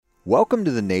Welcome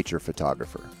to The Nature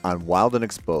Photographer on Wild and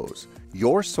Expose,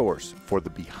 your source for the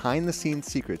behind-the-scenes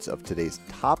secrets of today's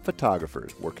top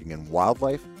photographers working in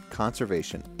wildlife,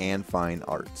 conservation, and fine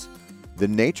arts. The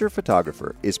Nature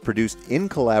Photographer is produced in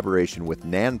collaboration with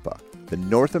NANPA, the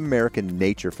North American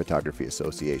Nature Photography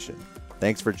Association.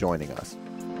 Thanks for joining us.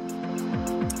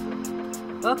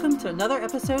 Welcome to another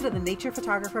episode of the Nature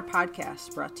Photographer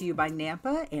Podcast, brought to you by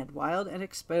NANPA and Wild and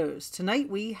Exposed.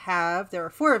 Tonight there are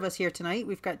four of us here tonight.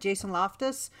 We've got Jason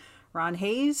Loftus, Ron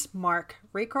Hayes, Mark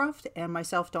Raycroft, and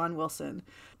myself, Dawn Wilson.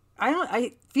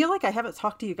 I feel like I haven't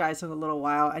talked to you guys in a little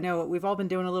while. I know we've all been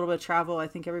doing a little bit of travel. I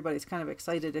think everybody's kind of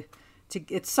excited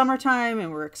it's summertime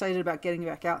and we're excited about getting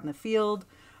back out in the field.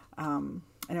 I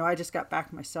know I just got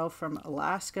back myself from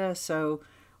Alaska. So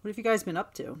what have you guys been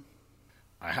up to?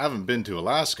 I haven't been to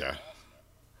Alaska.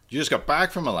 You just got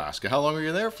back from Alaska. How long were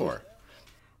you there for?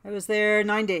 I was there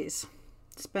 9 days.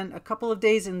 Spent a couple of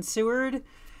days in Seward.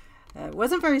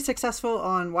 Wasn't very successful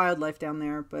on wildlife down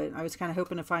there, but I was kind of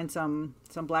hoping to find some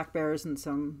black bears and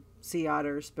some sea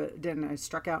otters, but didn't. I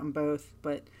struck out in both,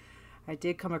 but I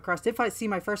did see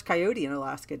my first coyote in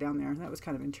Alaska down there. That was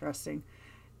kind of interesting.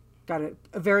 Got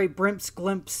a very brimp's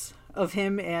glimpse of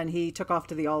him, and he took off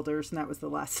to the alders, and that was the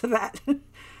last of that.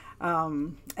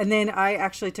 And then I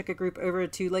actually took a group over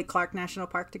to Lake Clark National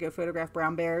Park to go photograph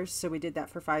brown bears. So we did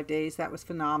that for 5 days. That was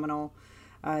phenomenal.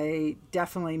 I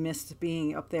definitely missed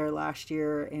being up there last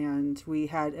year, and we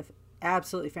had an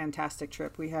absolutely fantastic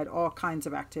trip. We had all kinds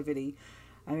of activity.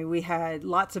 I mean, we had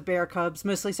lots of bear cubs,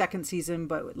 mostly second season,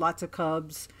 but lots of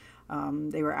cubs.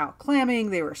 They were out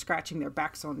clamming. They were scratching their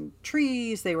backs on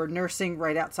trees. They were nursing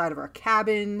right outside of our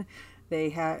cabin. They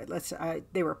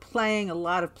were playing, a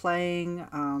lot of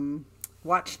playing.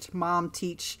 Watched mom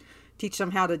teach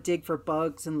them how to dig for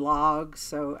bugs and logs.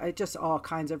 So just all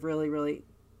kinds of really, really,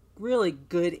 really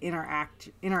good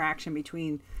interaction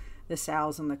between the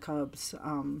sows and the cubs.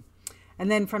 And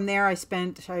then from there,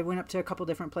 I went up to a couple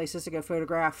different places to go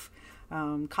photograph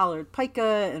collared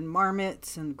pika and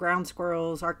marmots and ground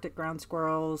squirrels, Arctic ground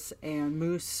squirrels, and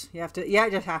moose. You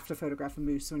just have to photograph a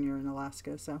moose when you're in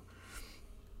Alaska.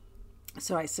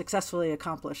 So I successfully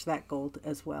accomplished that goal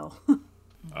as well.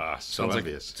 So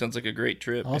envious. Sounds like a great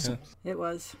trip. Awesome. It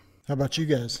was. How about you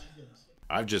guys?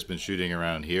 I've just been shooting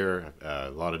around here, a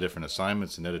lot of different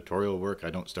assignments and editorial work. I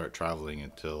don't start traveling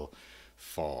until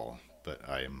fall, but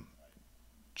I am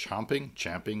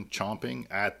chomping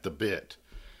at the bit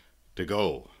to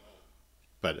go.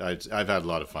 But I've had a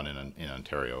lot of fun in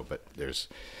Ontario, but there's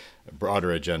a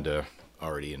broader agenda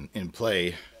already in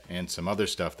play, and some other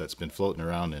stuff that's been floating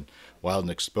around in Wild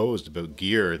and Exposed about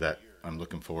gear that I'm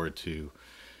looking forward to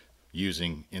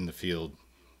using in the field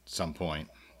at some point,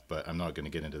 but I'm not going to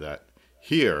get into that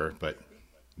here. But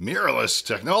mirrorless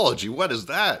technology, what is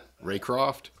that,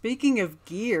 Raycroft? Speaking of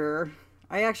gear,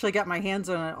 I actually got my hands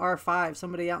on an R5.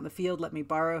 Somebody out in the field let me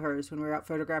borrow hers when we were out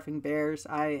photographing bears.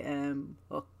 I am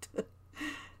hooked.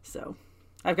 So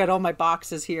I've got all my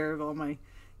boxes here of all my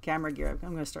camera gear. I'm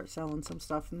going to start selling some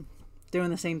stuff and doing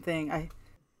the same thing.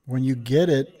 When you get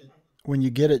it,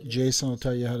 Jason will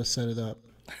tell you how to set it up.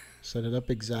 Set it up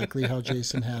exactly how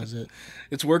Jason has it.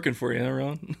 It's working for you, huh,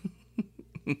 Ron?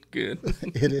 Good.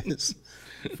 It is.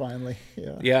 Finally,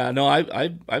 yeah. Yeah, no,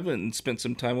 I went and spent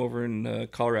some time over in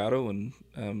Colorado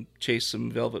and chased some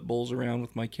velvet bulls around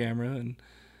with my camera. And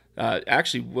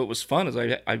actually, what was fun is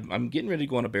I'm getting ready to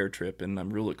go on a bear trip, and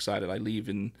I'm real excited. I leave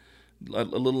in a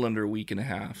little under a week and a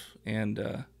half,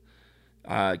 and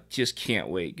just can't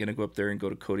wait. Gonna go up there and go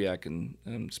to Kodiak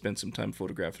and spend some time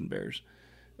photographing bears.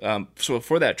 So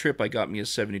for that trip, I got me a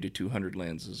 70-200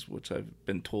 lenses, which I've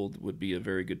been told would be a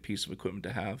very good piece of equipment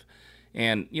to have.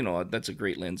 And, that's a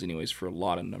great lens anyways for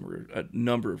a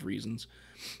number of reasons.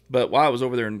 But while I was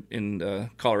over there in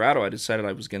Colorado, I decided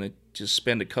I was going to just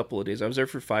spend a couple of days. I was there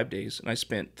for 5 days, and I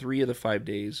spent 3 of the 5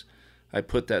 days. I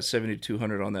put that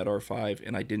 70-200 on that R5,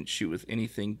 and I didn't shoot with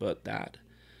anything but that.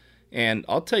 And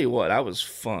I'll tell you what, that was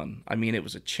fun. I mean, it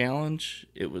was a challenge.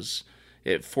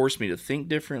 It forced me to think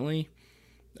differently.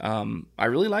 I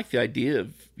really like the idea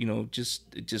of,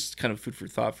 just kind of food for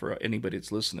thought for anybody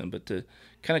that's listening, but to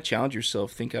kind of challenge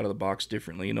yourself, think out of the box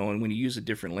differently, and when you use a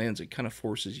different lens, it kind of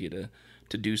forces you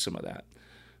to do some of that.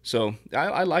 So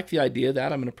I like the idea of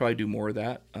that. I'm going to probably do more of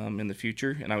that in the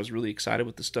future, and I was really excited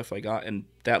with the stuff I got, and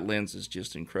that lens is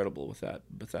just incredible with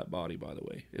that body, by the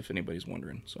way, if anybody's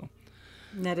wondering. So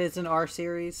And that is an RF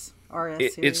series.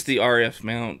 It's the RF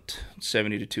mount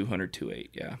 70-200 2.8,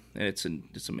 yeah, and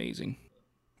it's amazing.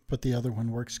 But the other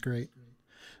one works great.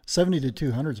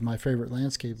 70-200 is my favorite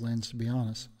landscape lens, to be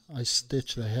honest. I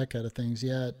stitch the heck out of things.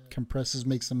 Yeah, it compresses,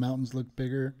 makes the mountains look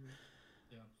bigger.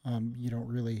 You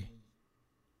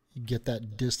get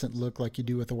that distant look like you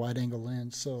do with a wide angle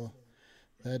lens. So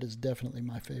that is definitely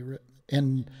my favorite.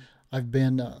 And I've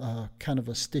been kind of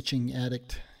a stitching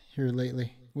addict here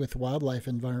lately with wildlife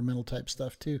environmental type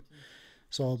stuff too.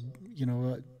 So I'll,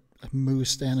 a moose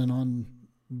standing on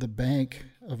the bank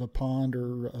of a pond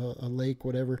or a lake,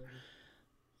 whatever,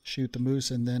 shoot the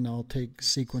moose, and then I'll take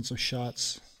sequence of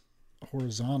shots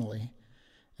horizontally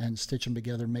and stitch them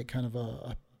together and make kind of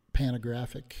a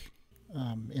panographic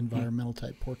environmental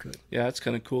type portrait. Yeah, that's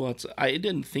kind of cool. I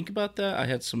didn't think about that. I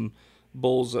had some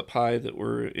bulls up high that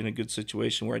were in a good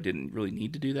situation where I didn't really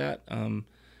need to do that.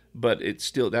 But it's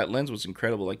still, that lens was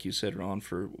incredible, like you said, Ron,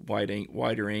 for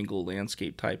wider angle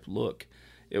landscape type look.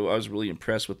 I was really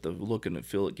impressed with the look and the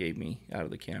feel it gave me out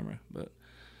of the camera. But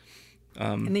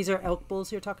and these are elk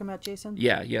bulls you're talking about, Jason?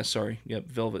 Yeah, sorry. Yep,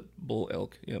 velvet bull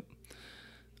elk, yep.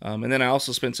 And then I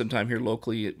also spent some time here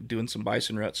locally doing some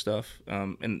bison rut stuff.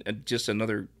 And just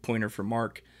another pointer for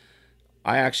Mark,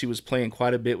 I actually was playing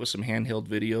quite a bit with some handheld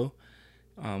video,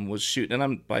 was shooting, and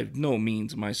I'm by no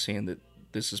means am I saying that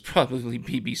this is probably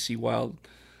BBC Wild,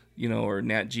 or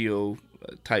Nat Geo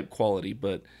type quality,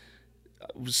 but I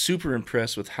was super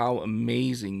impressed with how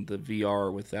amazing the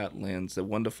VR with that lens, the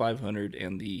 1-500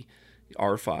 and the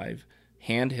R5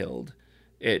 handheld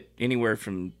at anywhere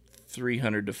from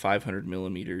 300 to 500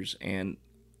 millimeters, and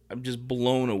I'm just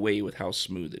blown away with how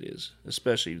smooth it is,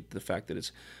 especially the fact that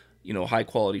it's, high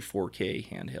quality 4K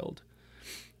handheld.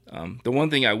 The one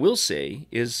thing I will say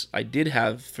is I did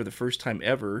have, for the first time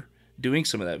ever, doing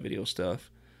some of that video stuff,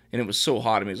 and it was so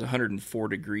hot. I mean, it was 104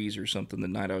 degrees or something the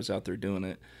night I was out there doing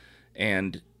it,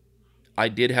 and I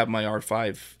did have my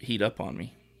R5 heat up on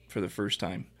me for the first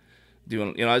time. I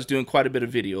was doing quite a bit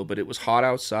of video, but it was hot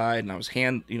outside, and I was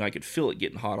I could feel it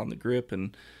getting hot on the grip,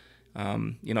 and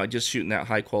just shooting that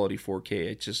high quality 4K.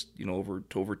 It just,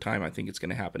 over time, I think it's going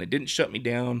to happen. It didn't shut me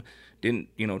down, didn't,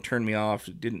 turn me off,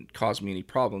 it didn't cause me any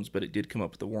problems, but it did come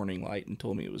up with a warning light and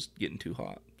told me it was getting too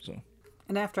hot. So.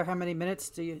 And after how many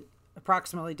minutes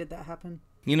approximately did that happen?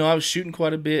 I was shooting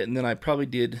quite a bit, and then I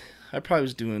probably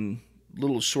was doing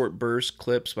little short burst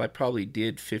clips, but I probably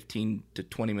did 15 to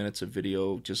 20 minutes of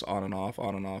video just on and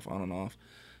off.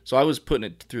 So I was putting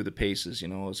it through the paces,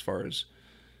 as far as,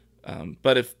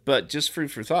 but just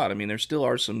food for thought. I mean, there still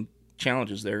are some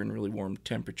challenges there in really warm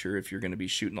temperature if you're going to be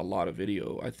shooting a lot of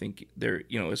video. I think there,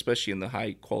 especially in the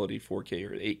high quality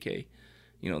 4K or 8K,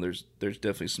 there's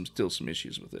definitely still some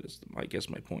issues with it, is I guess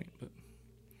my point. But,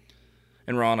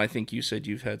 and Ron, I think you said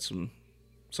you've had some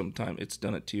time. It's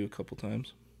done it to you a couple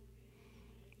times.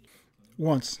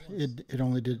 Once. It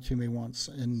only did it to me once,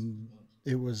 and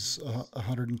it was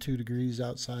 102 degrees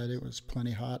outside. It was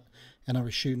plenty hot, and I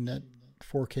was shooting at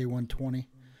 4K 120,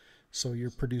 so you're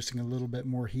producing a little bit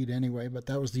more heat anyway. But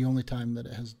that was the only time that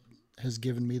it has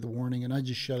given me the warning, and I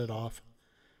just shut it off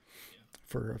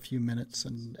for a few minutes,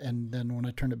 and then when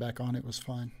I turned it back on, it was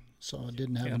fine. So I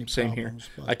didn't have any problems. Same here.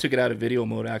 I took it out of video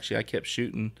mode, actually. I kept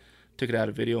shooting, took it out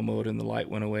of video mode, and the light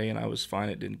went away, and I was fine.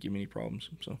 It didn't give me any problems.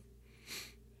 So,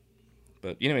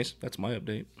 but anyways, that's my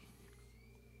update.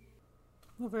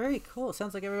 Well, very cool.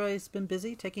 Sounds like everybody's been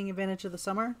busy taking advantage of the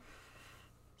summer.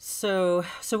 So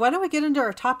why don't we get into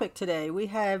our topic today? We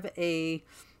have a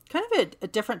kind of a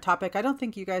different topic. I don't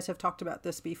think you guys have talked about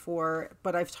this before,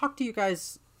 but I've talked to you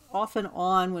guys off and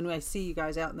on when I see you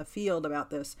guys out in the field about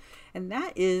this, and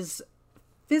that is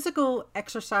physical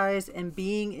exercise and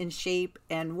being in shape,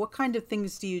 and what kind of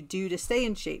things do you do to stay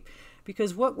in shape?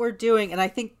 Because what we're doing, and I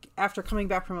think after coming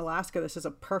back from Alaska, this is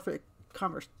a perfect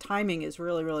timing is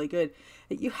really, really good.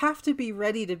 You have to be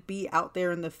ready to be out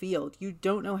there in the field. You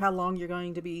don't know how long you're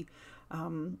going to be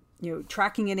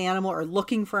tracking an animal or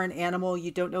looking for an animal.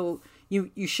 You don't know,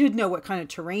 you should know what kind of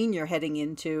terrain you're heading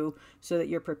into so that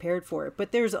you're prepared for it.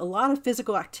 But there's a lot of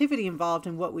physical activity involved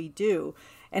in what we do.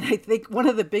 And I think one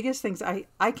of the biggest things,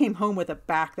 I came home with a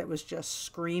back that was just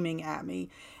screaming at me.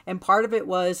 And part of it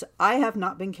was I have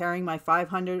not been carrying my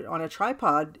 500 on a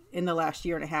tripod in the last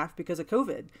year and a half because of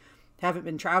COVID. Haven't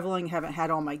been traveling, haven't had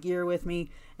all my gear with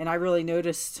me, and I really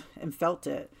noticed and felt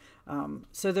it.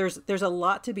 So there's a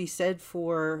lot to be said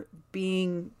for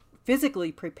being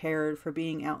physically prepared for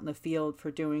being out in the field for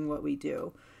doing what we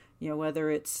do. Whether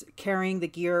it's carrying the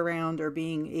gear around or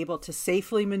being able to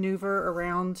safely maneuver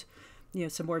around,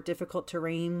 some more difficult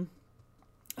terrain.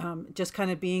 Just kind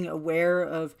of being aware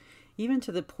of, even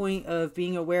to the point of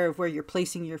being aware of where you're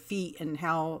placing your feet and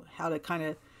how to kind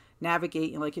of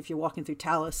navigate, like if you're walking through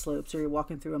talus slopes or you're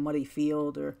walking through a muddy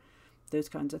field or those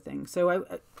kinds of things. So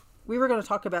we were going to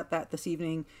talk about that this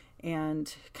evening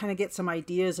and kind of get some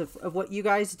ideas of what you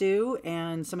guys do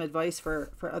and some advice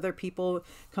for other people,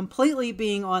 completely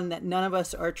being on that none of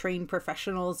us are trained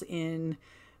professionals in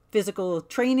physical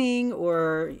training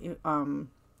or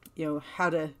how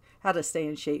to stay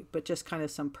in shape, but just kind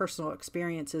of some personal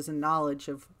experiences and knowledge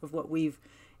of what we've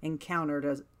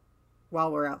encountered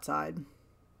while we're outside.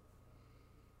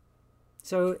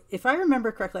 So if I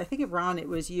remember correctly, I think Ron, it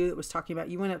was you that was talking about,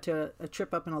 you went up to a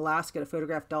trip up in Alaska to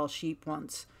photograph Dall sheep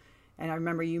once. And I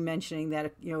remember you mentioning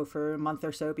that, for a month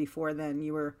or so before then,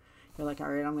 you're like, all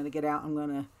right, I'm going to get out. I'm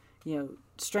going to,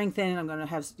 strengthen. I'm going to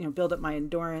have, build up my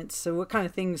endurance. So what kind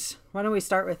of things, why don't we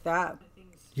start with that?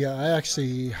 Yeah, I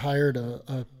actually hired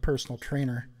a personal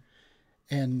trainer,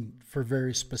 and not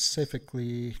very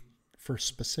specifically,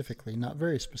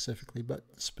 but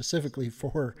specifically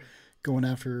for going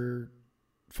after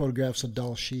photographs of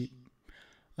Dall sheep.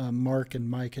 Mark and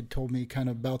Mike had told me kind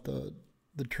of about the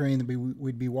terrain that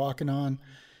we'd be walking on,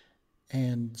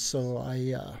 and so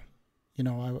I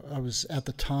was at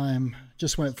the time,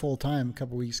 just went full time a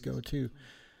couple weeks ago too,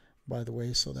 by the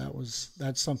way, so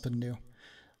that's something new.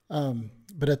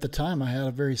 But at the time I had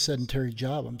a very sedentary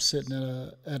job. I'm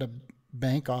sitting at a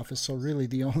bank office, so really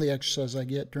the only exercise I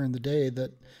get during the day,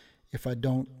 that if I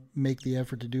don't make the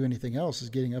effort to do anything else, is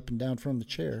getting up and down from the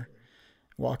chair,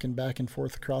 walking back and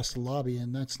forth across the lobby,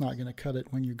 and that's not going to cut it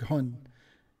when you're going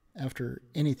after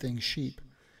anything sheep.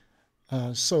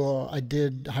 So I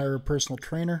did hire a personal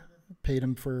trainer, paid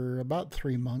him for about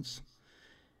 3 months,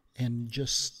 and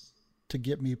just to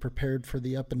get me prepared for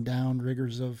the up and down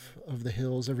rigors of the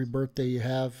hills. Every birthday you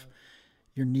have,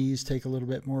 your knees take a little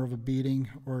bit more of a beating,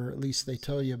 or at least they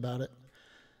tell you about it.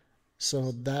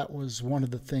 So that was one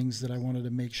of the things that I wanted to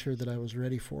make sure that I was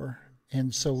ready for.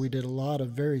 And so we did a lot of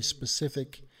very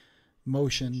specific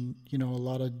motion, a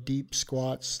lot of deep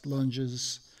squats,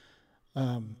 lunges.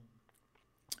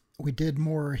 We did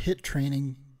more HIIT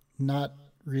training, not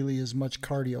really as much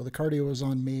cardio. The cardio was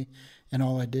on me, and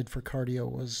all I did for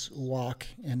cardio was walk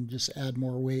and just add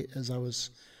more weight as I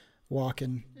was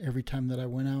walking every time that I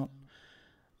went out.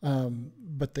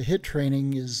 But the HIIT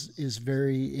training is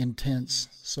very intense.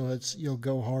 So you'll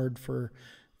go hard for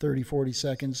 30, 40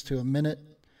 seconds to a minute,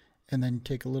 and then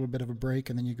take a little bit of a break,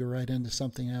 and then you go right into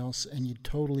something else, and you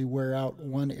totally wear out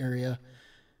one area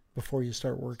before you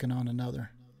start working on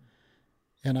another.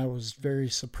 And I was very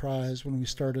surprised when we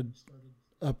started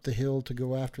up the hill to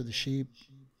go after the sheep,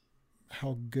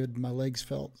 how good my legs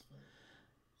felt.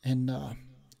 And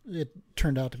it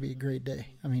turned out to be a great day.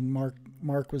 I mean,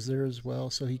 Mark was there as well,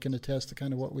 so he can attest to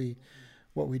kind of what we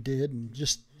did. And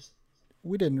just,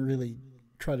 we didn't really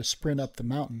try to sprint up the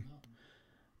mountain,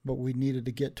 but we needed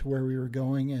to get to where we were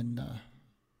going, and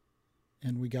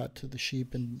we got to the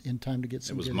sheep in time to get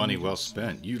some. It was good money images. well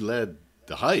spent. You led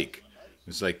the hike.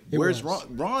 It's like, where's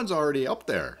Ron? Ron's already up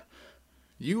there.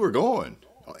 You were going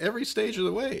every stage of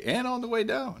the way and on the way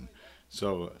down.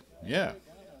 So, yeah.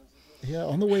 Yeah,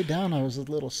 on the way down, I was a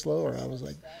little slower. I was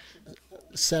like,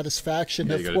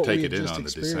 satisfaction of what we had just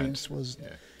experienced was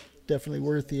definitely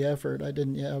worth the effort.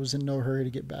 I was in no hurry to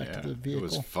get back to the vehicle.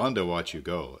 It was fun to watch you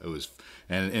go. It was,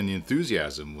 and the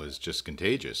enthusiasm was just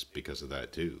contagious because of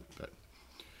that too. But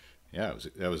yeah,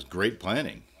 that was great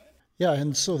planning. Yeah,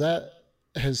 and so that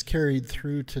has carried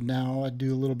through to now. I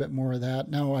do a little bit more of that.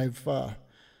 Now I've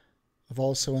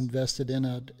also invested in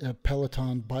a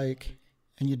Peloton bike,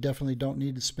 and you definitely don't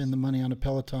need to spend the money on a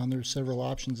Peloton. There's several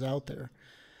options out there,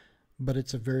 but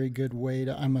it's a very good way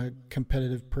I'm a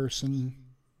competitive person,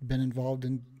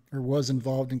 was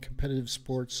involved in competitive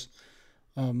sports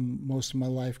most of my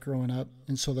life growing up.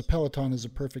 And so the Peloton is a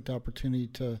perfect opportunity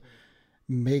to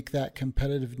make that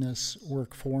competitiveness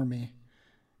work for me.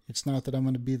 It's not that I'm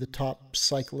going to be the top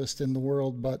cyclist in the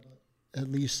world, but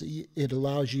at least it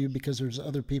allows you, because there's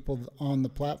other people on the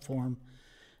platform,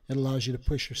 it allows you to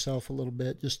push yourself a little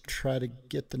bit, just try to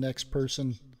get the next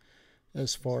person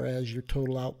as far as your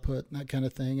total output and that kind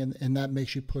of thing. And that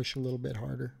makes you push a little bit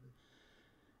harder.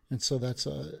 And so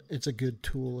it's a good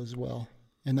tool as well.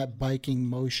 And that biking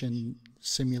motion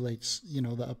simulates,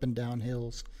 the up and down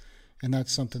hills. And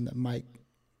that's something that Mike,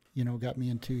 got me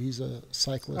into. He's a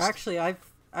cyclist. Actually, I've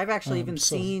actually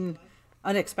seen,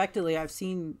 unexpectedly, I've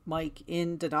seen Mike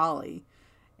in Denali,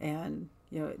 and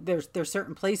there's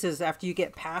certain places after you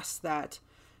get past that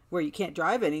where you can't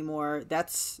drive anymore.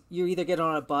 You either get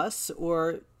on a bus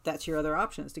or that's your other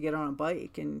option, is to get on a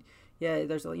bike. And yeah,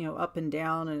 there's up and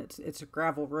down, and it's a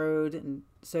gravel road, and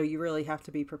so you really have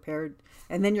to be prepared.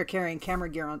 And then you're carrying camera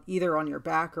gear either on your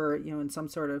back or in some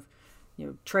sort of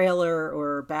trailer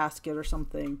or basket or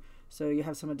something. So you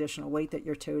have some additional weight that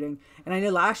you're toting. And I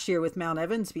know last year with Mount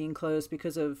Evans being closed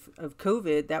because of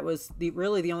COVID, that was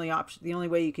really the only option. The only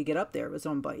way you could get up there was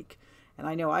on bike. And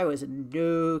I know I was in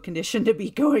no condition to be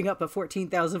going up a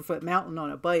 14,000 foot mountain on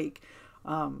a bike.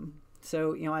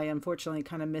 So, I unfortunately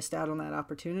kind of missed out on that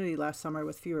opportunity last summer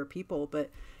with fewer people. But,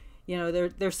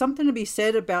 there's something to be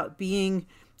said about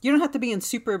you don't have to be in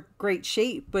super great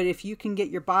shape, but if you can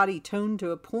get your body toned to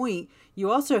a point,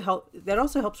 that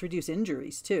also helps reduce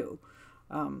injuries too.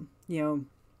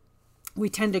 We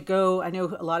tend to go, I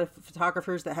know a lot of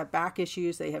photographers that have back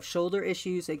issues, they have shoulder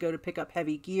issues, they go to pick up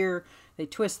heavy gear, they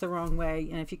twist the wrong way.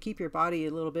 And if you keep your body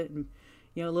a little bit,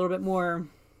 a little bit more,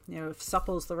 if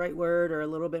supple is the right word, or a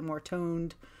little bit more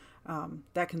toned,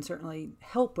 that can certainly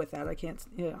help with that.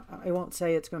 I won't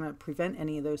say it's going to prevent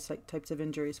any of those types of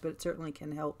injuries, but it certainly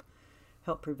can help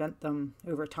prevent them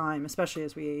over time, especially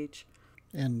as we age.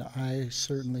 And I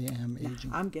certainly am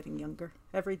aging. I'm getting younger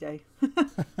every day.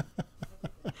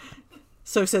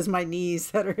 So says my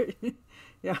knees that are,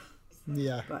 yeah.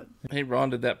 Yeah. But Hey, Ron,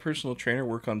 did that personal trainer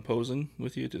work on posing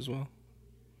with you as well?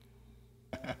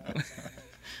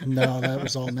 No, that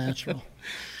was all natural.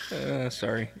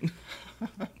 Sorry.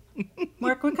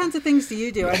 Mark, what kinds of things do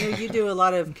you do? I know you do a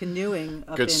lot of canoeing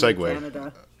up Good in segue.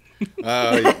 Canada.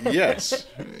 Yes,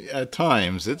 at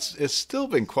times it's still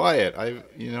been quiet.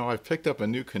 I've picked up a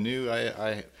new canoe.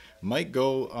 I might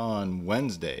go on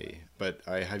Wednesday, but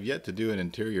I have yet to do an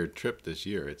interior trip this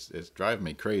year. It's driving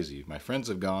me crazy. My friends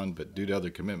have gone, but due to other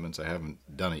commitments, I haven't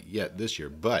done it yet this year.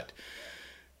 But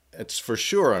it's for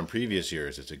sure on previous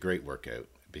years. It's a great workout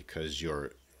because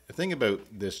the thing about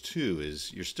this too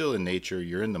is you're still in nature,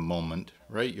 you're in the moment,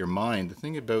 right? Your mind, the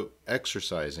thing about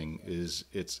exercising is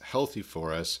it's healthy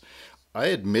for us.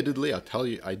 I'll tell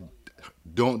you, I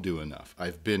don't do enough.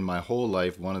 I've been my whole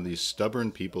life one of these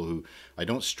stubborn people who I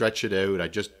don't stretch it out. I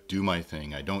just do my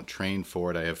thing. I don't train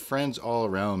for it. I have friends all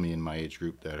around me in my age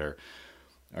group that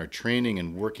are training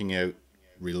and working out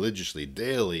religiously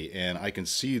daily, and I can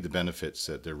see the benefits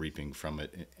that they're reaping from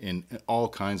it in all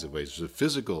kinds of ways. The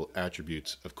physical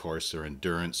attributes, of course, their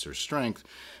endurance, their strength,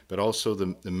 but also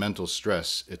the mental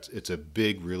stress. It's a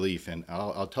big relief, and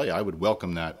I'll tell you, I would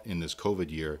welcome that in this COVID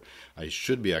year. I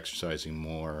should be exercising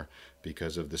more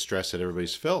because of the stress that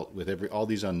everybody's felt with all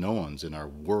these unknowns in our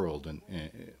world, and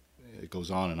it goes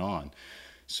on and on.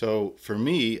 So for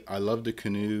me, I love the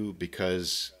canoe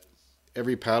because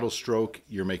every paddle stroke,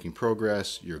 you're making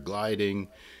progress, you're gliding,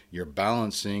 you're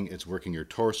balancing, it's working your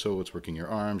torso, it's working your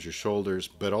arms, your shoulders,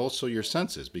 but also your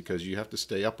senses, because you have to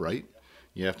stay upright,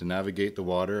 you have to navigate the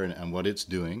water and what it's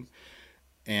doing,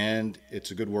 and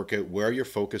it's a good workout where you're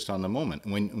focused on the moment.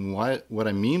 What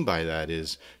I mean by that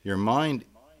is your mind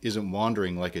isn't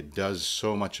wandering like it does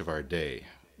so much of our day.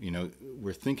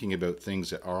 We're thinking about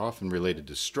things that are often related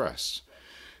to stress.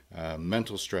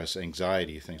 Mental stress,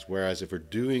 anxiety, things. Whereas if we're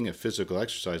doing a physical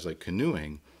exercise like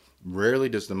canoeing, rarely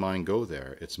does the mind go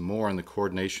there. It's more on the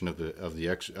coordination of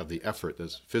the effort,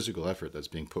 that's physical effort that's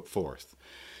being put forth.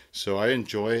 So I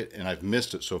enjoy it, and I've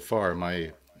missed it so far.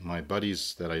 My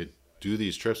buddies that I do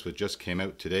these trips with just came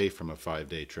out today from a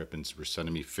 5-day trip and were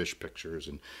sending me fish pictures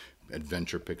and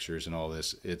adventure pictures and all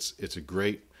this. It's a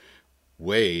great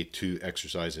way to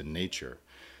exercise in nature.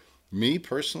 Me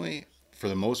personally, for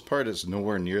the most part, it's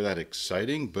nowhere near that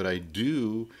exciting, but I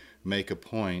do make a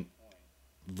point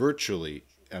virtually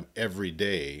every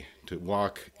day to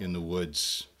walk in the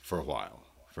woods for a while,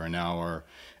 for an hour.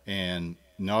 And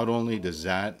not only does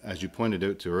that, as you pointed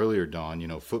out to earlier, Don,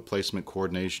 foot placement,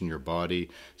 coordination, your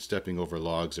body, stepping over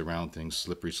logs, around things,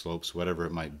 slippery slopes, whatever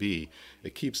it might be,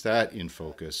 it keeps that in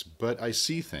focus. But I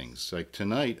see things. Like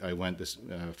tonight, I went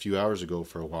a few hours ago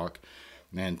for a walk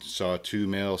and saw 2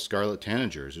 male scarlet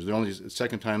tanagers. It was only the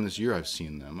second time this year I've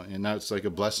seen them, and that's like a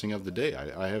blessing of the day.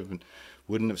 I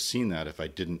wouldn't have seen that if I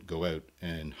didn't go out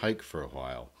and hike for a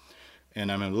while.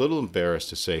 And I'm a little embarrassed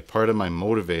to say part of my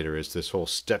motivator is this whole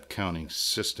step counting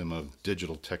system of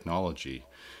digital technology.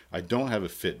 I don't have a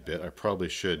Fitbit. I probably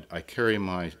should. I carry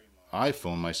my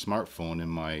iPhone, my smartphone, in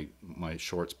my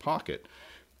shorts pocket,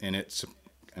 and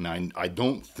I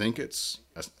don't think it's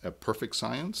a perfect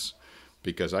science,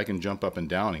 because I can jump up and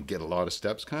down and get a lot of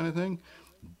steps kind of thing.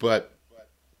 But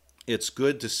it's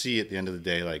good to see at the end of the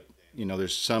day, like,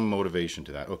 there's some motivation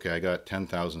to that. Okay, I got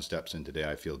 10,000 steps in today.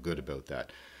 I feel good about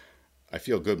that. I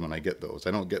feel good when I get those.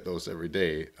 I don't get those every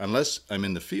day unless I'm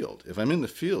in the field. If I'm in the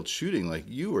field shooting like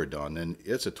you were, Don, then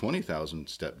it's a 20,000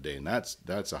 step day, and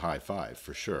that's a high five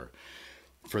for sure.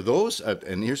 For those,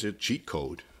 and here's a cheat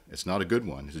code. It's not a good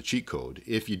one. It's a cheat code.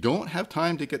 If you don't have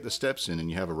time to get the steps in and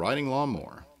you have a riding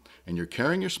lawnmower, and you're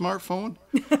carrying your smartphone,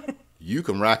 you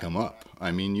can rack them up.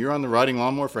 I mean, you're on the riding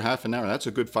lawnmower for half an hour. That's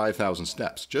a good 5,000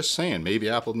 steps. Just saying, maybe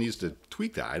Apple needs to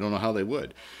tweak that. I don't know how they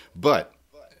would. But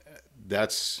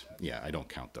I don't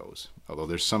count those. Although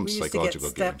there's some psychological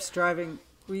gain.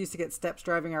 We we used to get steps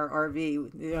driving our RV.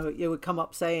 You know, it would come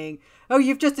up saying, "Oh,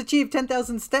 you've just achieved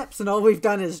 10,000 steps, and all we've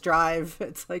done is drive."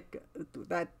 It's like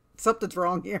that something's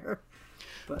wrong here.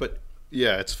 But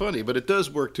yeah, it's funny, but it does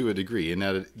work to a degree, and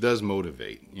that it does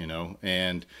motivate, you know.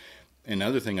 And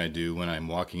another thing I do when I'm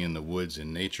walking in the woods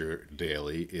in nature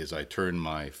daily is I turn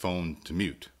my phone to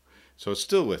mute. So it's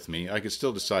still with me. I could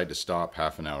still decide to stop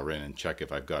half an hour in and check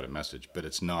if I've got a message, but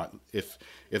it's not, if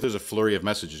there's a flurry of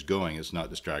messages going, it's not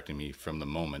distracting me from the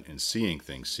moment and seeing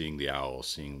things, seeing the owl,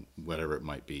 seeing whatever it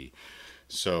might be.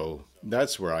 So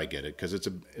that's where I get it, because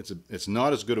it's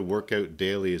not as good a workout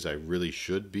daily as I really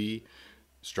should be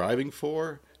striving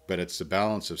for, but it's the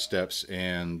balance of steps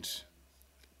and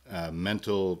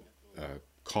mental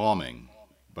calming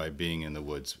by being in the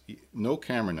woods. No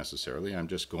camera necessarily. I'm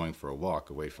just going for a walk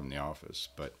away from the office,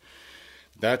 but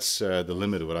that's the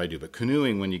limit of what I do. But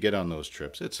canoeing, when you get on those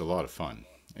trips, it's a lot of fun.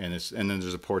 And then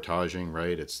there's the portaging,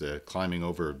 right? It's the climbing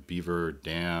over beaver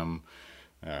dam,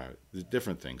 the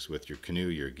different things with your canoe,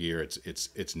 your gear.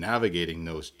 It's navigating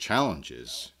those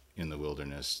challenges in the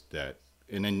wilderness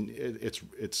and then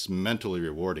it's mentally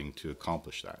rewarding to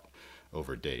accomplish that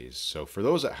over days. So for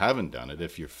those that haven't done it,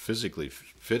 if you're physically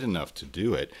fit enough to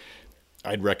do it,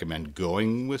 I'd recommend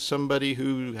going with somebody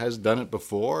who has done it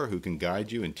before, who can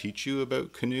guide you and teach you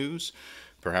about canoes.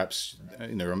 Perhaps,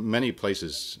 and there are many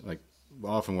places, like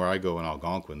often where I go in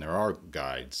Algonquin, there are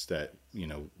guides that, you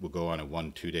know, will go on a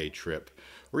 1-2 day trip,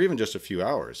 or even just a few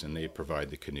hours, and they provide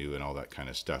the canoe and all that kind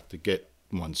of stuff to get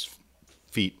one's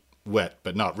feet wet,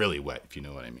 but not really wet, if you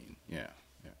know what I mean. Yeah.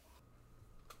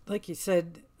 Like you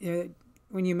said,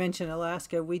 when you mentioned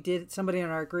Alaska, somebody in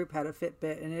our group had a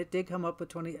Fitbit, and it did come up with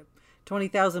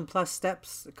 20,000 plus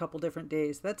steps a couple different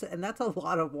days. That's a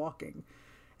lot of walking,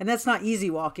 and that's not easy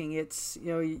walking. It's,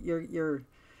 you know,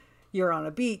 you're on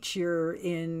a beach, you're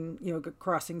in, you know,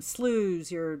 crossing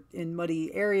sloughs, you're in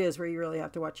muddy areas where you really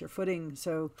have to watch your footing.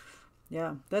 So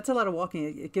yeah, that's a lot of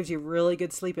walking. It gives you really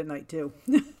good sleep at night too.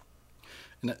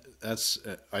 And that's,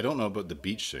 I don't know about the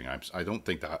beach thing. I don't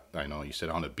think that, I know you said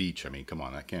on a beach. I mean, come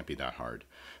on, that can't be that hard.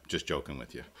 I'm just joking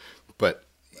with you. But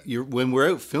when we're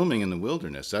out filming in the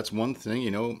wilderness, that's one thing, you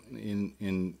know,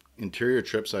 in interior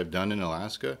trips I've done in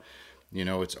Alaska, you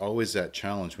know, it's always that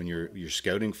challenge when you're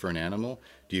scouting for an animal.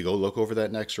 Do you go look over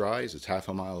that next rise? It's half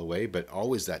a mile away, but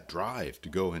always that drive to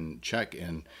go and check.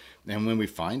 And when we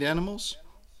find animals,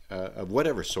 of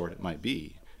whatever sort it might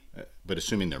be, but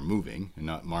assuming they're moving and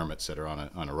not marmots that are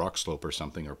on a rock slope or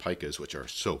something, or pikas, which are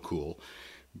so cool.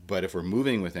 But if we're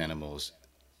moving with animals,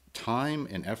 time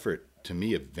and effort to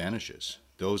me, it vanishes.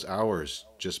 Those hours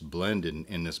just blend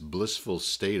in this blissful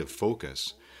state of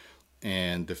focus,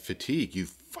 and the fatigue, you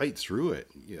fight through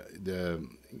it.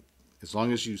 As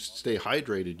long as you stay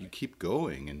hydrated, you keep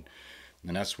going, and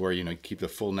that's where, you know, keep the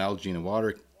full Nalgene of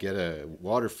water, get a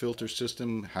water filter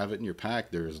system, have it in your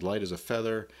pack. They're as light as a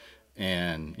feather.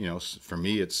 And, you know, for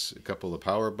me, it's a couple of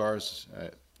power bars,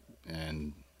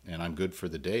 and I'm good for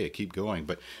the day. I keep going.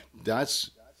 But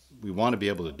we want to be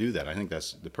able to do that. I think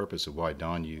that's the purpose of why,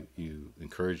 Don, you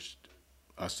encouraged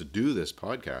us to do this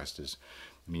podcast is,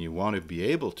 I mean, you want to be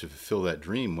able to fulfill that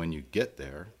dream when you get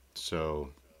there. So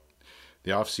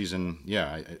the off season,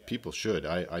 yeah, people should.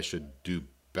 I should do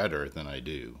better than I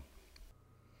do.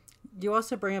 You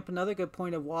also bring up another good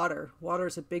point of water. Water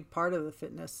is a big part of the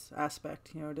fitness aspect,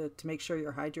 you know, to make sure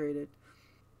you're hydrated.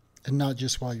 And not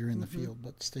just while you're in the field,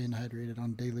 but staying hydrated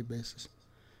on a daily basis.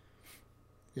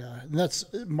 Yeah, and that's,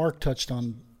 Mark touched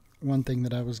on one thing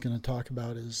that I was going to talk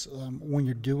about is when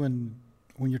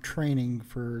you're training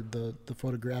for the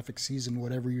photographic season,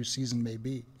 whatever your season may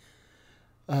be,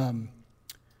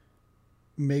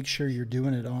 make sure you're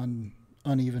doing it on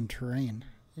uneven terrain.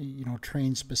 You know,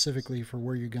 train specifically for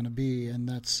where you're going to be, and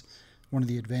that's one of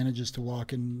the advantages to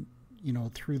walking, you know,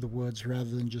 through the woods rather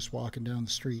than just walking down the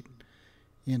street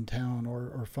in town,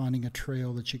 or finding a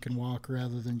trail that you can walk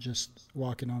rather than just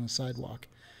walking on a sidewalk,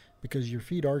 because your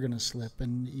feet are going to slip,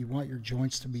 and you want your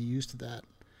joints to be used to that.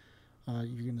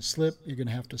 You're going to slip, you're going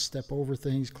to have to step over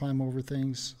things, climb over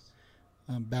things,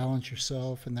 balance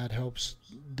yourself, and that helps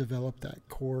develop that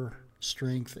core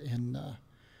strength and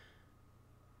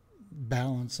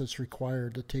balance that's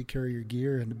required to take care of your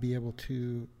gear and to be able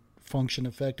to function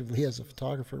effectively as a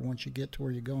photographer once you get to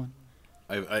where you're going.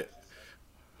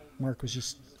 Mark was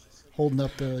just holding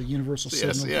up the universal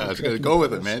signal. Yes, yeah, I was going to go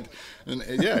with it, man. And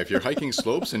yeah, if you're hiking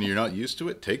slopes and you're not used to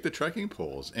it, take the trekking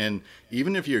poles. And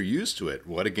even if you're used to it,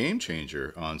 what a game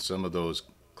changer on some of those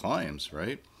climbs,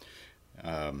 right?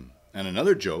 And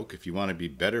another joke, if you want to be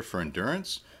better for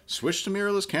endurance, switch to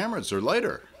mirrorless cameras. They're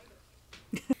lighter.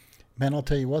 Man, I'll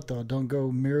tell you what, though, don't go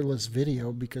mirrorless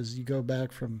video, because you go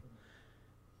back from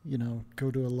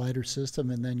go to a lighter system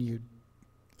and then you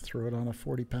throw it on a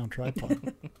 40-pound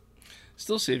tripod.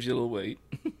 Still saves you a little weight.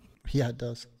 Yeah, it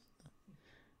does.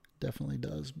 Definitely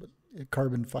does. But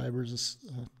carbon fibers is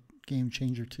a game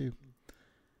changer too.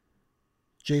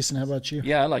 Jason, how about you?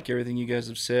 Yeah, I like everything you guys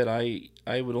have said.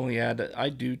 I would only add that I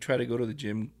do try to go to the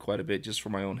gym quite a bit just for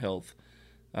my own health.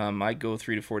 I go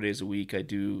 3 to 4 days a week. I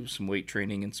do some weight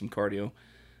training and some cardio,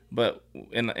 but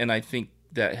and I think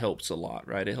that helps a lot,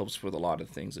 right? It helps with a lot of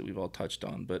things that we've all touched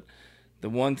on. But the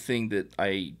one thing that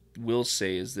I will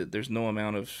say is that there's no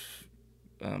amount of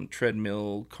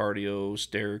treadmill, cardio,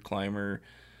 stair climber,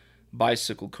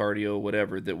 bicycle cardio,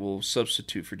 whatever, that will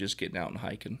substitute for just getting out and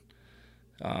hiking.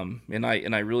 And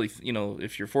I really,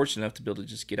 if you're fortunate enough to be able to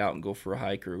just get out and go for a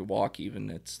hike or a walk,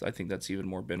 even, I think that's even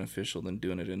more beneficial than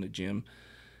doing it in the gym.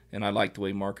 And I like the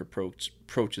way Mark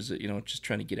approaches it, just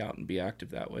trying to get out and be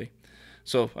active that way.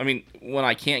 So, I mean, when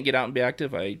I can't get out and be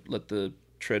active, I let the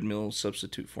treadmill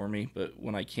substitute for me. But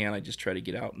when I can, I just try to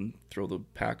get out and throw the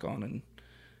pack on and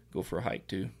go for a hike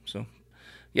too. So,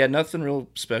 yeah, nothing real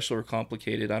special or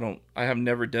complicated. I have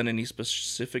never done any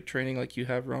specific training like you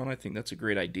have, Ron. I think that's a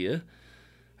great idea.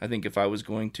 I think if I was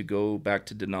going to go back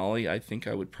to Denali, I think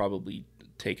I would probably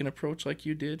take an approach like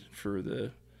you did for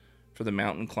the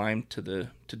mountain climb to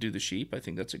do the sheep. I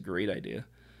think that's a great idea.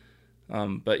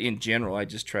 But in general, I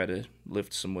just try to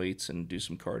lift some weights and do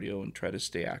some cardio and try to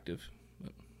stay active.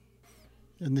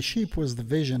 And the sheep was the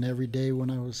vision every day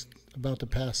when I was about to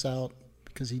pass out,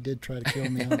 because he did try to kill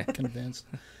me, I'm convinced.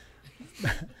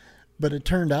 But it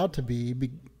turned out to be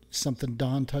something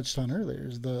Don touched on earlier,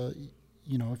 is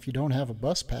if you don't have a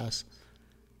bus pass,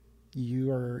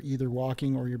 you are either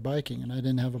walking or you're biking. And I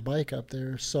didn't have a bike up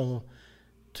there, so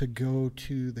to go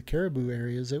to the caribou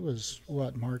areas, it was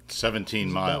what, Mark?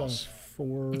 17 miles. About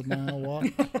a 4-mile walk.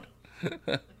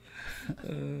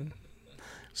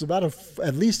 It's about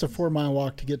at least a 4-mile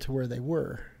walk to get to where they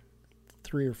were,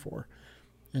 3 or 4.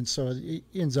 And so it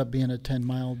ends up being a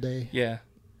 10-mile day. Yeah.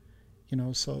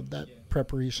 So that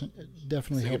preparation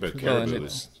definitely helped. About caribou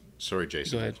sorry,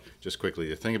 Jason. Go ahead. Just quickly,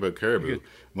 the thing about caribou,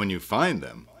 when you find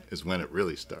them is when it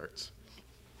really starts.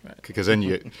 Right. Because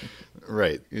then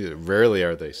rarely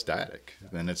are they static.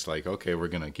 Then it's like, okay, we're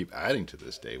going to keep adding to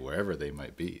this day wherever they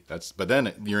might be. But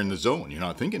then you're in the zone. You're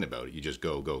not thinking about it. You just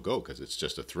go, because it's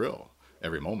just a thrill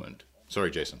every moment. Sorry,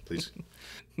 Jason, please.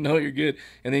 No, you're good.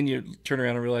 And then you turn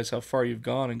around and realize how far you've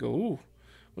gone and go, ooh,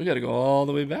 we got to go all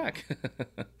the way back.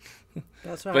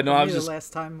 That's what happened to me the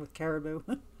last time with caribou.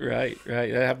 Right. That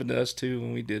happened to us too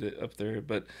when we did it up there.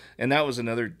 And that was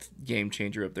another game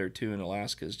changer up there too in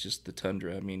Alaska, is just the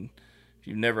tundra. I mean, if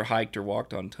you've never hiked or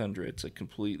walked on tundra, it's a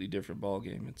completely different ball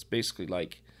game. It's basically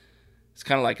it's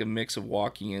kind of like a mix of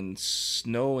walking in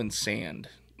snow and sand.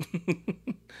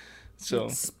 So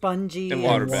it's spongy and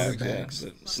water bags.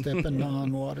 Yeah. Stepping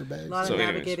on water bags. A lot of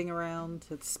navigating around.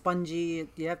 It's spongy.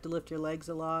 You have to lift your legs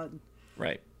a lot.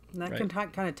 Right. And that can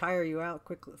kind of tire you out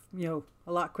quickly.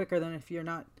 A lot quicker than if you're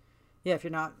not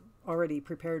already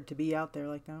prepared to be out there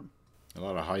like that. A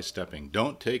lot of high stepping.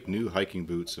 Don't take new hiking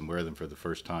boots and wear them for the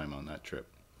first time on that trip.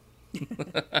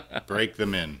 Break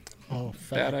them in. Oh,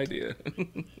 fact. Bad idea.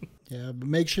 Yeah, but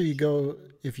make sure you go,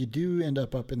 if you do end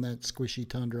up in that squishy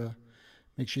tundra,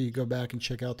 make sure you go back and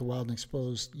check out the Wild and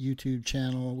Exposed YouTube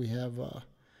channel. We have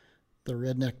the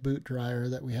redneck boot dryer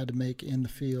that we had to make in the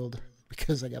field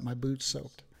because I got my boots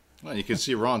soaked. Well, you can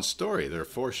see Ron's story. There are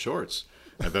 4 shorts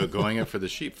about going up for the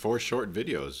sheep. 4 short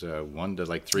videos, 1 to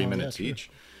 3 minutes each.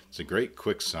 It's a great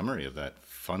quick summary of that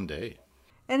fun day.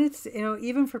 And it's,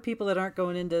 even for people that aren't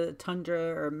going into tundra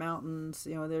or mountains,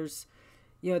 there's,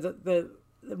 the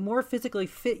more physically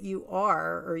fit you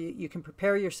are, or you can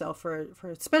prepare yourself for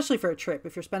especially for a trip.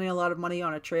 If you're spending a lot of money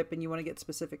on a trip and you want to get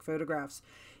specific photographs,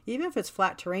 even if it's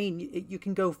flat terrain, you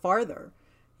can go farther.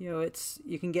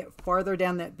 You can get farther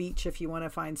down that beach if you want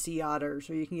to find sea otters,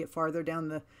 or you can get farther down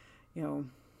the,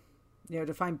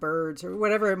 to find birds or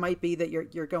whatever it might be that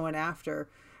you're going after.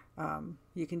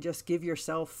 You can just give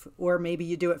yourself, or maybe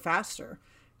you do it faster.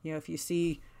 If you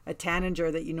see a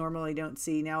tanager that you normally don't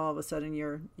see, now all of a sudden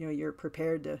you're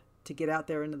prepared to get out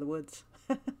there into the woods.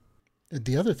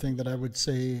 The other thing that I would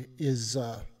say is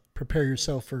prepare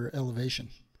yourself for elevation.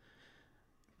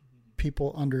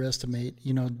 People underestimate,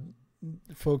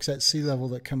 folks at sea level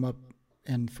that come up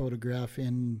and photograph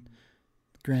in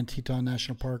Grand Teton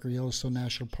National Park or Yellowstone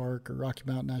National Park or Rocky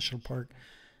Mountain National Park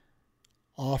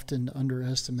often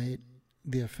underestimate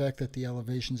the effect that the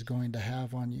elevation is going to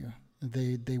have on you.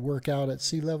 They work out at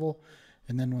sea level,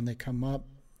 and then when they come up,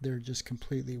 they're just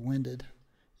completely winded,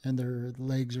 and their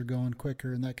legs are going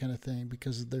quicker and that kind of thing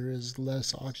because there is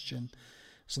less oxygen.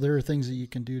 So there are things that you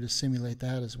can do to simulate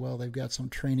that as well. They've got some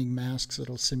training masks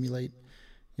that'll simulate,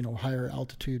 higher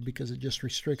altitude, because it just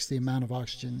restricts the amount of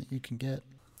oxygen that you can get.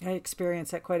 I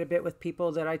experience that quite a bit with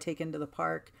people that I take into the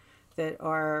park that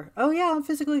are, oh yeah, I'm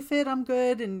physically fit, I'm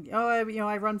good, and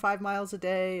I run 5 miles a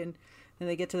day, and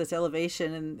they get to this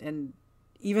elevation, and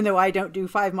even though I don't do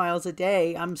 5 miles a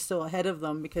day, I'm still ahead of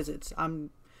them because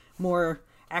I'm more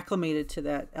acclimated to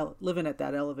that, living at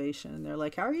that elevation. And they're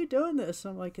like, how are you doing this?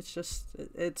 I'm like,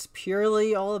 it's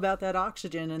purely all about that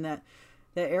oxygen and that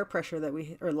air pressure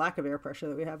or lack of air pressure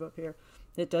that we have up here.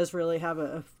 It does really have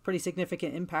a pretty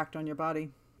significant impact on your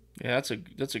body. Yeah,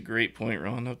 that's a great point,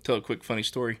 Ron. I'll tell a quick funny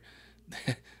story.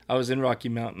 I was in Rocky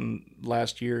Mountain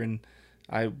last year, and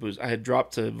I had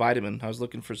dropped a vitamin. I was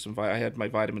looking for I had my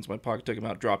vitamins in my pocket, took them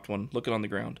out, dropped one, looking on the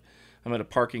ground. I'm at a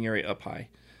parking area up high,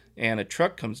 and a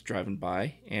truck comes driving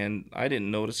by, and I didn't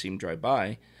notice him drive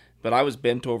by, but I was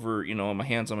bent over, on my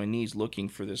hands on my knees looking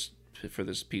for this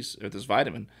piece or this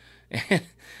vitamin. And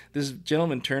this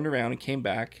gentleman turned around and came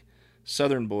back,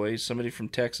 Southern boy, somebody from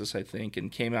Texas, I think,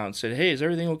 and came out and said, hey, is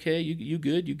everything okay? You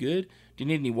good? You good? Do you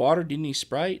need any water? Do you need any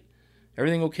Sprite?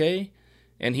 Everything okay?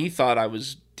 And he thought I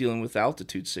was dealing with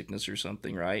altitude sickness or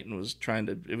something, right? And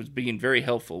it was being very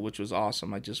helpful, which was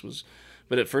awesome.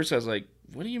 But at first I was like,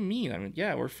 what do you mean? I mean,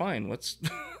 yeah, we're fine. What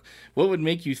would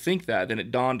make you think that? Then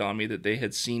it dawned on me that they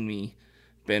had seen me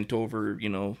bent over,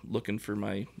 looking for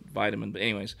my vitamin. But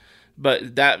anyways,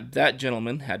 that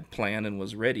gentleman had planned and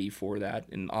was ready for that.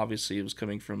 And obviously it was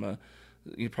coming from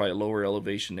probably a lower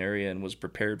elevation area and was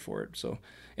prepared for it. So,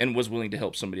 and was willing to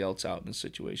help somebody else out in a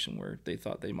situation where they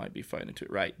thought they might be fighting to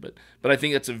it right. But I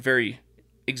think that's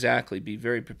be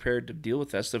very prepared to deal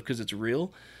with that stuff because it's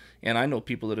real. And I know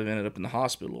people that have ended up in the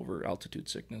hospital over altitude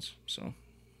sickness. So,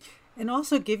 and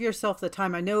also give yourself the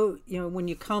time. I know, when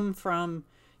you come from,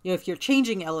 if you're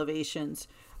changing elevations,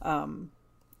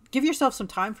 give yourself some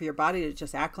time for your body to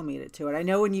just acclimate it to it. I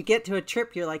know when you get to a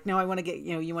trip, you're like, no, I want to get,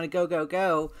 you want to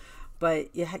go.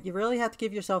 But you really have to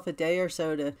give yourself a day or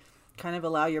so to kind of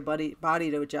allow your body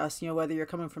to adjust. Whether you're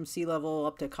coming from sea level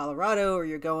up to Colorado or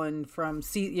you're going from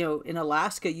in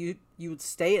Alaska, you would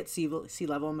stay at sea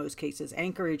level in most cases.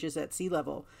 Anchorage is at sea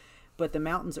level, but the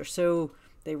mountains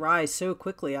they rise so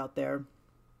quickly out there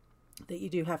that you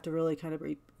do have to really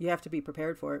you have to be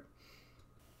prepared for it.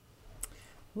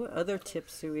 What other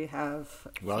tips do we have?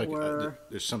 Well,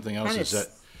 there's something else.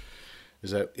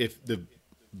 Is that if the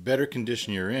better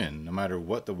condition you're in, no matter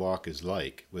what the walk is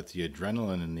like, with the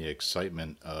adrenaline and the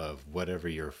excitement of whatever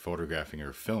you're photographing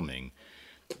or filming,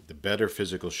 the better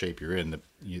physical shape you're in,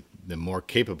 the more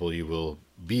capable you will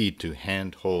be to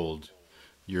handhold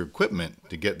your equipment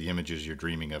to get the images you're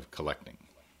dreaming of collecting,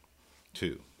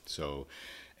 too. So,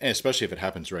 and especially if it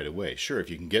happens right away. Sure, if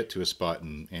you can get to a spot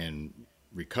and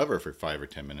recover for 5 or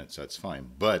 10 minutes, that's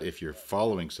fine. But if you're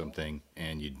following something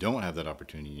and you don't have that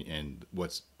opportunity and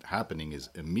what's happening is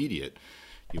immediate,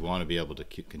 you want to be able to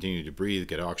continue to breathe,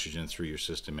 get oxygen through your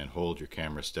system, and hold your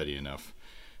camera steady enough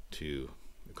to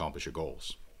accomplish your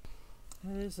goals.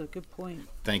 That is a good point.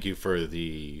 Thank you for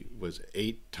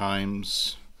 8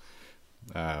 times.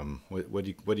 What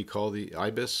do you call the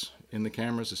IBIS in the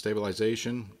cameras? The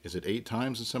stabilization, is it 8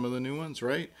 times in some of the new ones,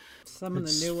 right? Some of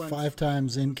the new ones. 5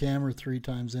 times in camera, 3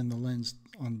 times in the lens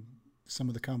on some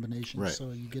of the combinations. Right.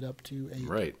 So you get up to 8.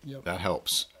 Right. Yep. That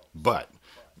helps, but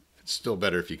it's still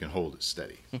better if you can hold it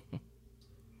steady.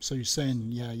 So you're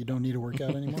saying, you don't need to work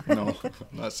out anymore? No,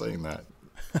 I'm not saying that.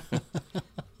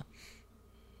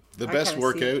 The best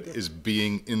workout is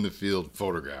being in the field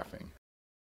photographing.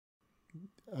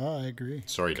 Oh, I agree.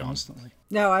 Sorry, Don. Constantly.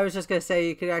 No, I was just going to say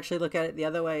you could actually look at it the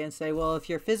other way and say, well, if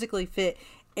you're physically fit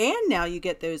and now you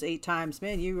get those 8 times,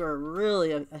 man, you are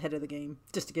really ahead of the game,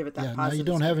 just to give it that positive. Now you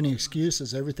don't have any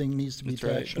excuses. Everything needs to be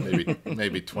touched.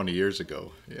 Maybe 20 years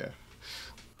ago, yeah.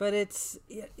 But it's,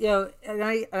 and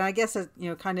I guess,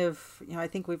 kind of, I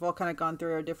think we've all kind of gone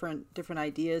through our different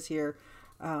ideas here.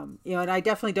 And I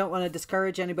definitely don't want to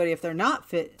discourage anybody if they're not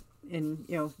fit and,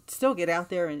 still get out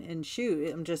there and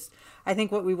shoot. I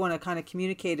think what we want to kind of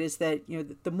communicate is that,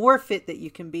 the more fit that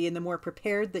you can be and the more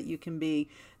prepared that you can be,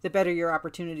 the better your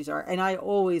opportunities are. And I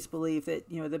always believe that,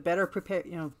 the better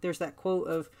prepared, there's that quote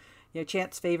of,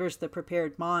 chance favors the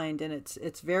prepared mind. And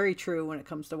it's very true when it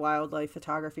comes to wildlife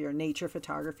photography or nature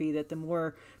photography, that the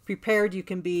more prepared you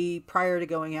can be prior to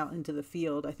going out into the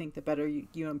field, I think the better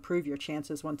you improve your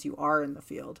chances once you are in the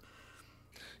field.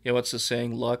 Yeah, what's the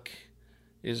saying? Luck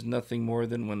is nothing more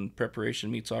than when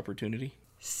preparation meets opportunity.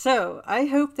 So I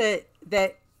hope that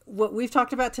what we've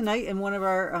talked about tonight in one of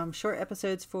our short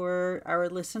episodes for our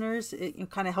listeners, it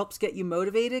kind of helps get you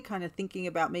motivated, kind of thinking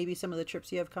about maybe some of the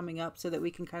trips you have coming up, so that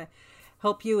we can kind of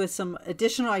help you with some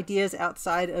additional ideas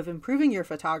outside of improving your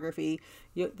photography.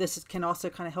 This can also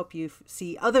kind of help you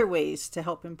see other ways to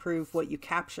help improve what you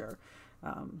capture.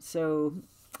 So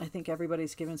I think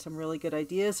everybody's given some really good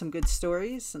ideas, some good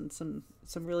stories, and some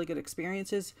really good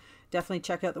experiences. Definitely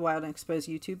check out the Wild and Exposed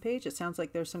YouTube page. It sounds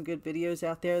like there's some good videos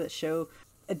out there that show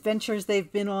adventures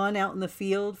they've been on out in the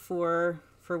field for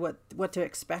what to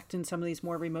expect in some of these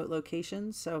more remote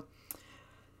locations. So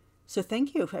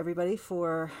thank you everybody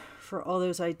for all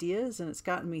those ideas, and it's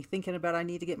gotten me thinking about I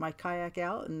need to get my kayak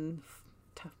out and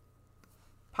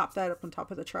pop that up on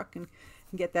top of the truck and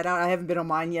get that out. I haven't been on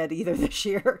mine yet either this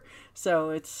year, so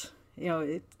it's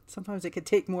sometimes it could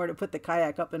take more to put the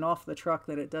kayak up and off the truck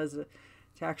than it does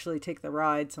to actually take the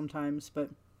ride sometimes. But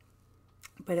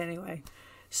anyway,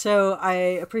 so I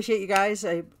appreciate you guys.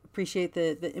 I appreciate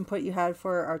the input you had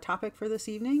for our topic for this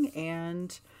evening,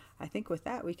 and I think with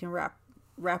that we can wrap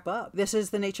up. This is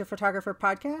the Nature Photographer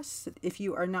Podcast. If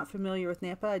you are not familiar with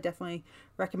NAMPA, I definitely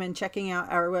recommend checking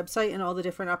out our website and all the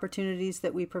different opportunities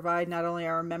that we provide, not only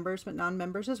our members but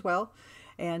non-members as well,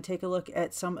 and take a look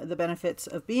at some of the benefits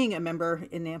of being a member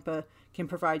in NAMPA can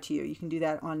provide to you. You can do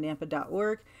that on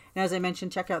nampa.org. And as I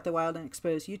mentioned, check out the Wild and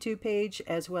Exposed YouTube page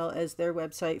as well as their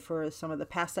website for some of the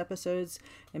past episodes,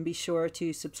 and be sure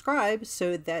to subscribe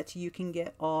so that you can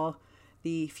get all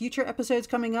the future episodes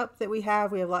coming up that we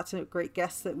have. We have lots of great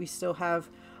guests that we still have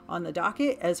on the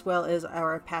docket, as well as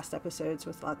our past episodes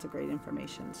with lots of great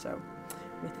information. So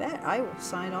with that, I will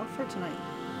sign off for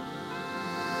tonight.